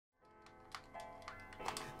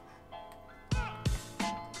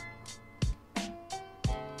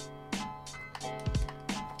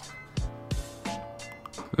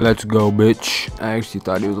Let's go, bitch. I actually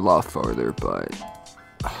thought he was a lot farther, but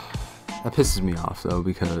that pisses me off though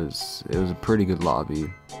because it was a pretty good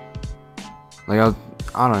lobby. Like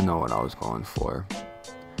I don't know what I was going for.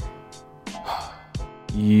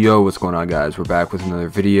 Yo, what's going on, guys? We're back with another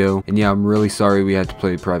video, and yeah, I'm really sorry we had to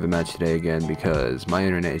play a private match today again because my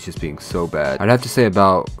internet is just being so bad. I'd have to say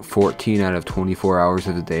about 14 out of 24 hours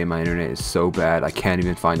of the day my internet is so bad I can't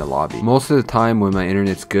even find a lobby. Most of the time when my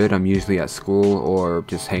internet's good, I'm usually at school or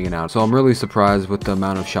just hanging out, so I'm really surprised with the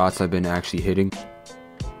amount of shots I've been actually hitting.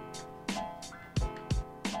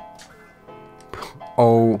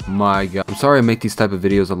 Oh my god. I'm sorry I make these type of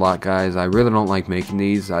videos a lot, guys. I really don't like making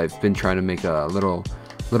these. I've been trying to make a little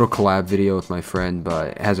collab video with my friend, but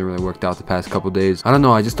it hasn't really worked out the past couple days. I don't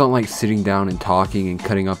know, I just don't like sitting down and talking and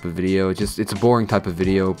cutting up a video. It's a boring type of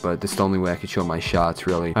video, but this is the only way I can show my shots,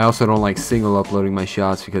 really. I also don't like single uploading my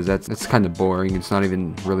shots because that's kind of boring. It's not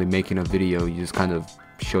even really making a video, you just kind of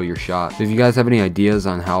show your shot. So if you guys have any ideas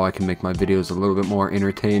on how I can make my videos a little bit more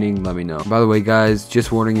entertaining, let me know. By the way, guys,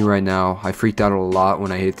 just warning you right now, I freaked out a lot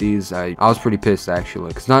when I hit these. I was pretty pissed actually,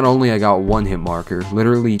 because not only I got one hit marker,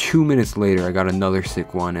 literally 2 minutes later I got another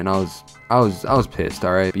sick one, and I was pissed.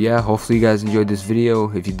 Alright, but yeah, hopefully you guys enjoyed this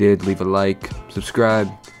video. If you did, leave a like, subscribe,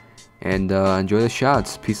 and enjoy the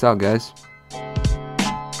shots. Peace out, guys.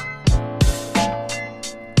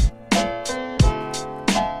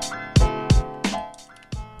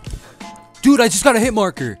 Dude, I just got a hit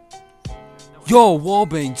marker. Yo,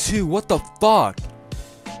 Wallbang too. What the fuck?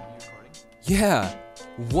 Yeah.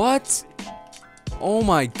 What? Oh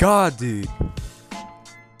my god, dude.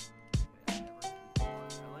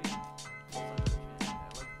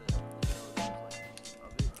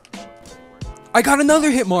 I got another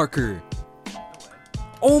hit marker.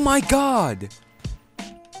 Oh my god.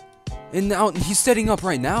 And now he's setting up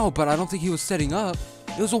right now, but I don't think he was setting up.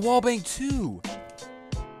 It was a Wallbang too.